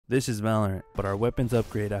This is Valorant, but our weapons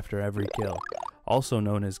upgrade after every kill, also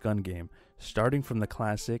known as Gun Game. Starting from the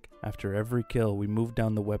classic, after every kill we move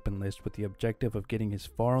down the weapon list with the objective of getting as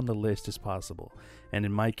far on the list as possible, and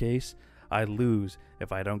in my case, I lose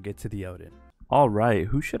if I don't get to the Odin. Alright,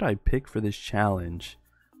 who should I pick for this challenge?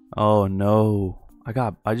 Oh no,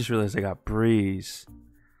 I just realized I got Breeze.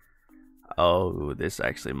 Oh, this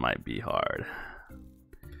actually might be hard.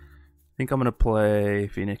 I think I'm gonna play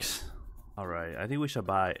Phoenix. Alright, I think we should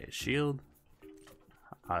buy a shield.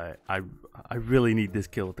 I really need this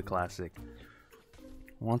kill with the classic.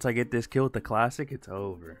 Once I get this kill with the classic, it's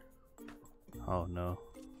over. Oh no.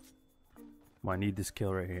 Well, I need this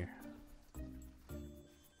kill right here.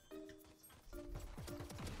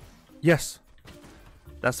 Yes!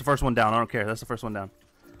 That's the first one down. I don't care. That's the first one down.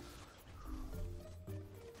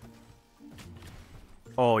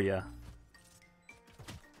 Oh yeah.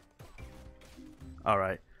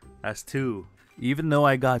 Alright. That's 2. Even though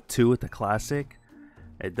I got 2 with the classic,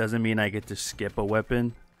 it doesn't mean I get to skip a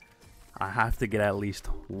weapon. I have to get at least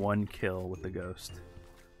 1 kill with the ghost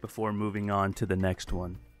before moving on to the next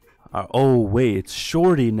one. Oh wait, it's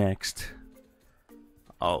Shorty next.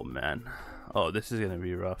 Oh man. Oh, this is gonna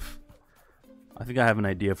be rough. I think I have an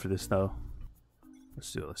idea for this though.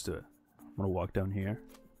 Let's do it, let's do it. I'm gonna walk down here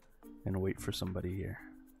and wait for somebody here.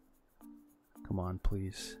 Come on,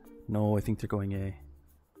 please. No, I think they're going A.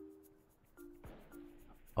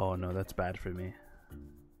 Oh no, that's bad for me.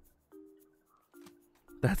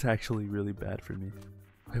 That's actually really bad for me.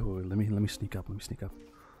 Wait, let me sneak up. Let me sneak up.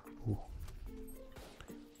 Ooh.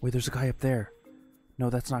 Wait, there's a guy up there. No,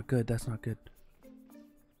 that's not good. That's not good.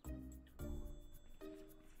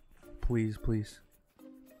 Please, please.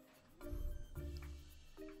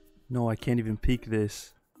 No, I can't even peek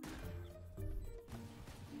this.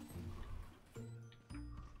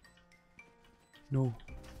 No.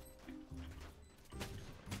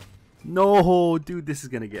 No, dude, this is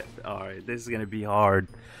gonna get... Alright, this is gonna be hard.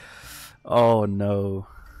 Oh, no.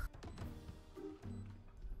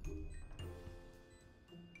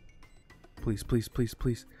 Please, please, please,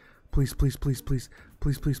 please. Please, please, please, please.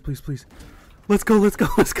 Please, please, please, please. Let's go, let's go,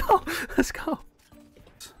 let's go. Let's go.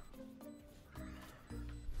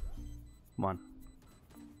 Come on.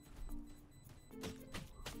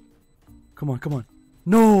 Come on, come on.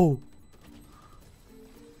 No!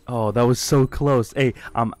 Oh, that was so close. Hey,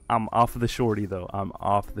 I'm off of the shorty though. I'm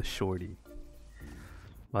off the shorty.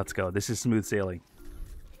 Let's go. This is smooth sailing.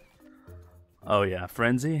 Oh yeah,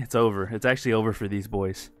 frenzy. It's over. It's actually over for these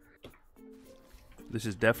boys. This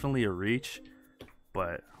is definitely a reach,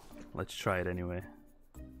 but let's try it anyway.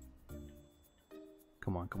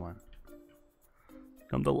 Come on, come on.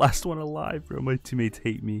 I'm the last one alive, bro. My teammates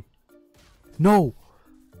hate me. No!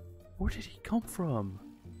 Where did he come from?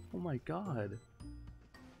 Oh my god.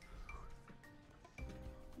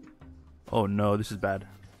 Oh no, this is bad.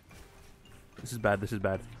 This is bad, this is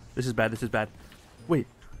bad. This is bad, this is bad. Wait.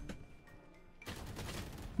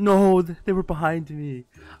 No, they were behind me.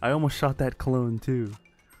 I almost shot that clone too.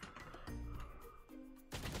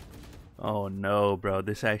 Oh no, bro.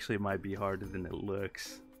 This actually might be harder than it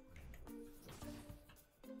looks.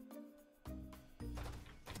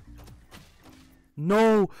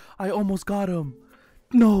 No, I almost got him.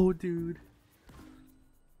 No, dude.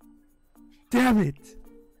 Damn it.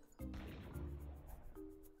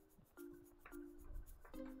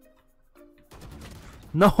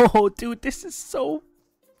 No, dude, this is so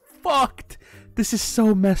fucked. This is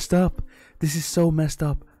so messed up. This is so messed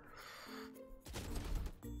up.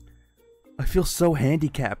 I feel so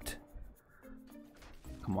handicapped.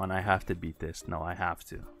 Come on, I have to beat this. No, I have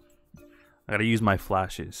to. I gotta use my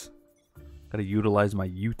flashes. Gotta utilize my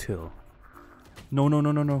util. No, no,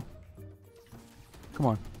 no, no, no. Come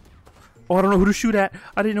on. Oh, I don't know who to shoot at.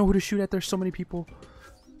 I didn't know who to shoot at. There's so many people.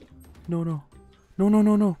 No, no. No, no,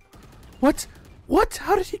 no, no. What? What?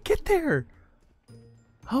 How did he get there?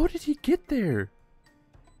 How did he get there?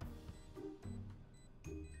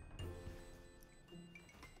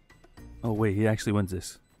 Oh wait, he actually wins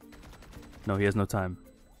this. No, he has no time.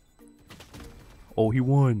 Oh, he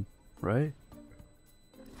won, right?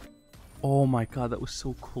 Oh my god, that was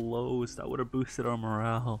so close. That would have boosted our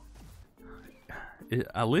morale.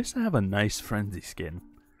 At least I have a nice frenzy skin,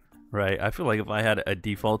 right? I feel like if I had a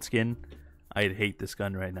default skin, I'd hate this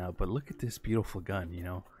gun right now, but look at this beautiful gun, you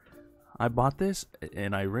know. I bought this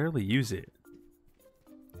and I rarely use it.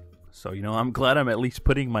 So, you know, I'm glad I'm at least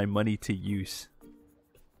putting my money to use.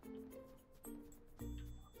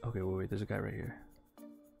 Okay, wait, there's a guy right here.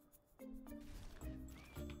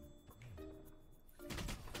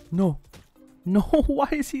 No. No, why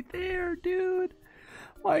is he there, dude?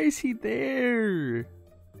 Why is he there?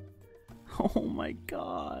 Oh my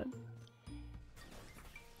god.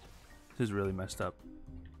 This is really messed up.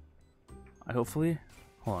 Hopefully...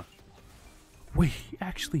 Hold on. Wait, he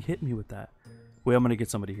actually hit me with that. Wait, I'm gonna get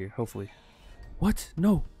somebody here, hopefully. What?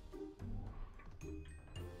 No.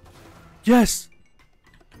 Yes!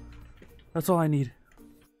 That's all I need.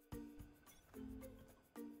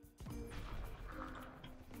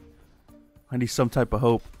 I need some type of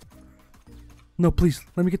hope. No, please.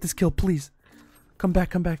 Let me get this kill, please. Come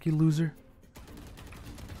back, you loser.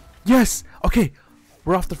 Yes! Okay.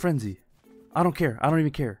 We're off the frenzy. I don't care. I don't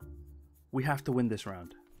even care. We have to win this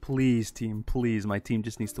round. Please, team. Please. My team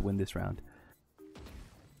just needs to win this round.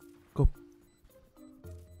 Go.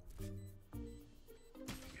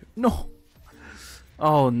 No.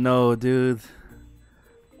 Oh, no, dude.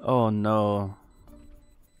 Oh, no.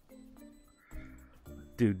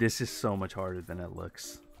 Dude, this is so much harder than it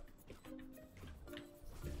looks.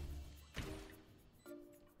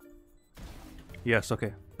 Yes,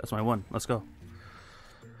 okay. That's my one. Let's go.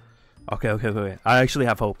 Okay. I actually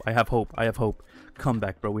have hope. I have hope. Come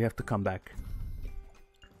back, bro. We have to come back.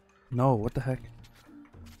 No, what the heck?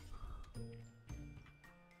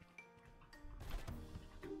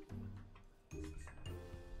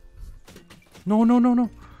 No. Come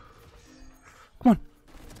on.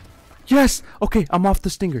 Yes! Okay, I'm off the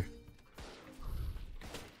stinger.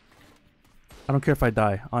 I don't care if I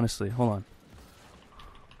die, honestly. Hold on.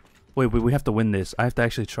 Wait, we have to win this. I have to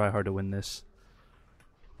actually try hard to win this.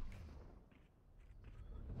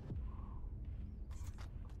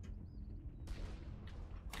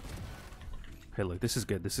 Hey, look, this is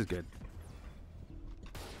good. This is good.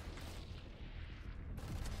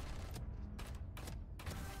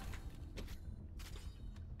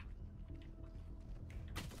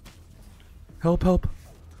 Help.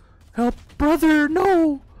 Help, brother,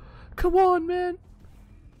 no! Come on, man.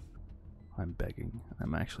 I'm begging.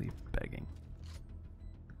 I'm actually begging.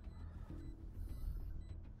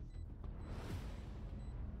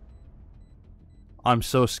 I'm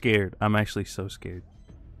so scared. I'm actually so scared.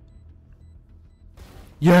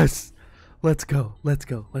 Yes! Let's go.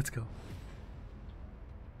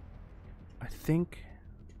 I think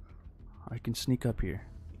I can sneak up here.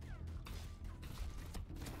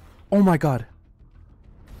 Oh my god.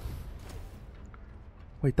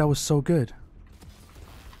 Wait, that was so good.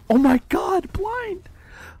 Oh my god, blind!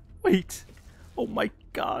 Wait. Oh my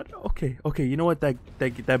god. Okay, you know what?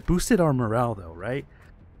 That boosted our morale though, right?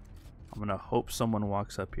 I'm gonna hope someone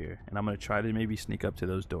walks up here, and I'm gonna try to maybe sneak up to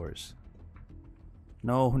those doors.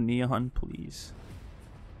 No, Neon, please.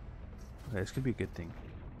 Okay, this could be a good thing.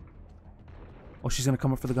 Oh, she's gonna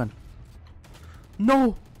come up for the gun.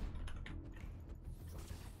 No!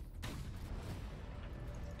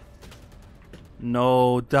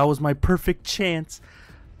 No, that was my perfect chance.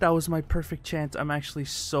 I'm actually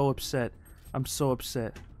so upset. I'm so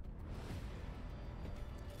upset.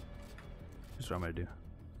 Here's what I'm gonna do.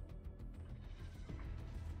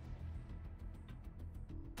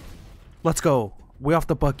 Let's go. Way off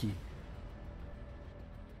the Bucky.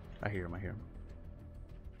 I hear him.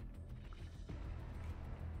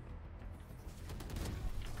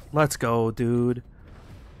 Let's go, dude.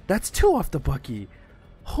 That's 2 off the Bucky.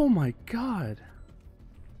 Oh my god.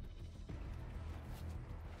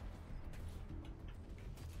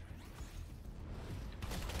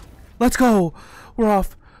 Let's go. We're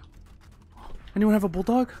off. Anyone have a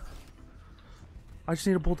bulldog? I just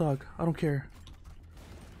need a bulldog. I don't care.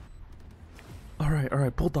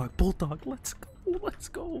 Alright, bulldog. Let's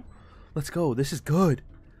go. This is good.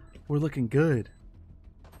 We're looking good.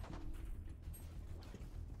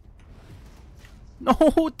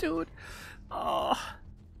 No, dude. Oh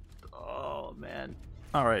man.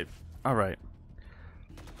 Alright.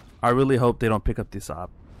 I really hope they don't pick up this op.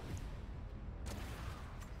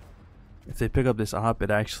 If they pick up this op,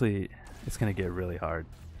 it's gonna get really hard.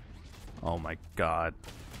 Oh my god.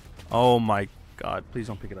 Please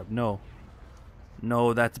don't pick it up.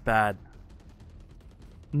 No, that's bad.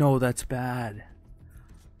 No,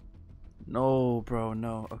 bro,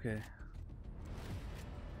 no. Okay.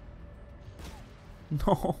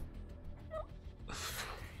 No.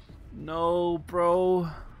 No, bro.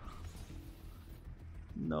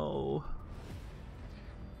 No.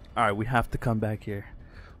 Alright, we have to come back here.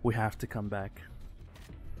 We have to come back.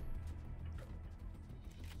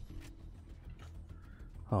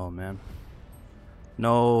 Oh, man.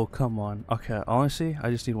 No, come on. Okay, honestly, I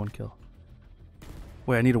just need 1 kill.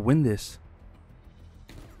 Wait, I need to win this.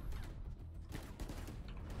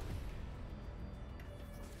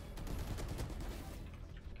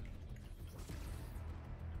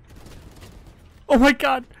 Oh my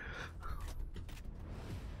god!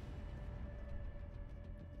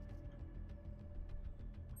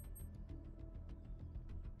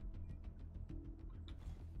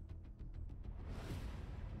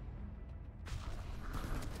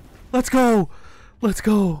 Let's go. Let's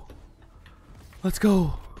go. Let's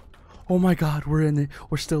go. Oh my god, we're in it.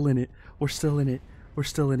 We're still in it. We're still in it. We're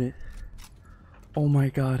still in it. Oh my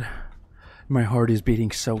god. My heart is beating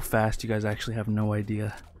so fast, you guys actually have no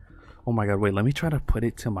idea. Oh my god, wait, let me try to put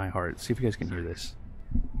it to my heart. See if you guys can hear this.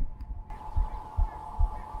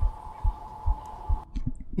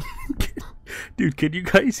 Dude, can you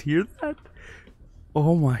guys hear that?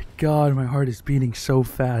 Oh my god, my heart is beating so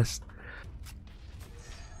fast.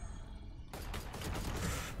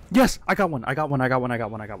 Yes, I got one. I got one. I got one. I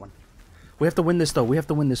got one. I got one. We have to win this though. We have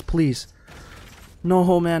to win this, please.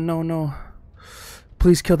 No, man, no, no.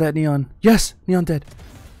 Please kill that neon. Yes, neon dead.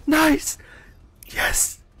 Nice.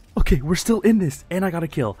 Yes. Okay, we're still in this. And I got a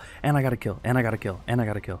kill. And I got a kill. And I got a kill. And I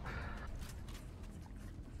got a kill.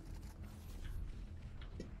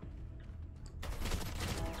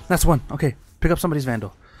 That's one. Okay, pick up somebody's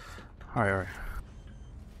vandal. Alright, alright.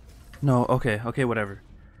 No, okay, okay, whatever.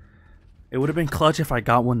 It would have been clutch if I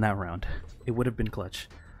got one that round. It would have been clutch.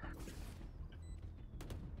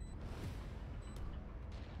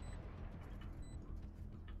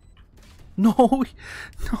 No!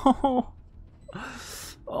 No!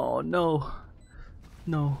 Oh no.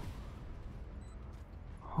 No.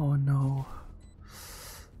 Oh no.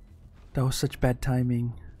 That was such bad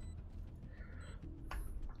timing.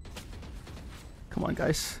 Come on,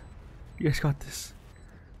 guys. You guys got this.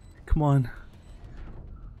 Come on.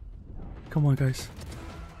 Come on, guys.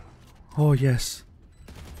 Oh, yes.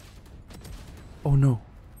 Oh, no.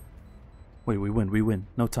 Wait, we win. We win.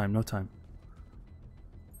 No time. No time.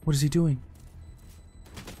 What is he doing?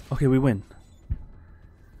 Okay, we win.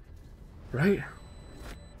 Right?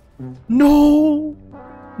 No!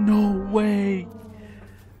 No way!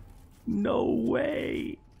 No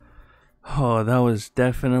way! Oh, that was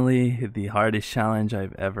definitely the hardest challenge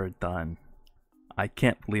I've ever done. I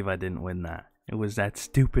can't believe I didn't win that. It was that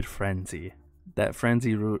stupid frenzy. That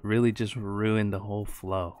frenzy really just ruined the whole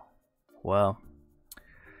flow. Well,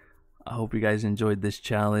 I hope you guys enjoyed this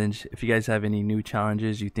challenge. If you guys have any new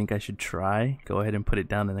challenges you think I should try, go ahead and put it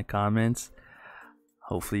down in the comments.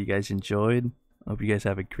 Hopefully you guys enjoyed. Hope you guys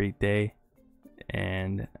have a great day,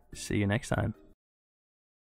 and see you next time.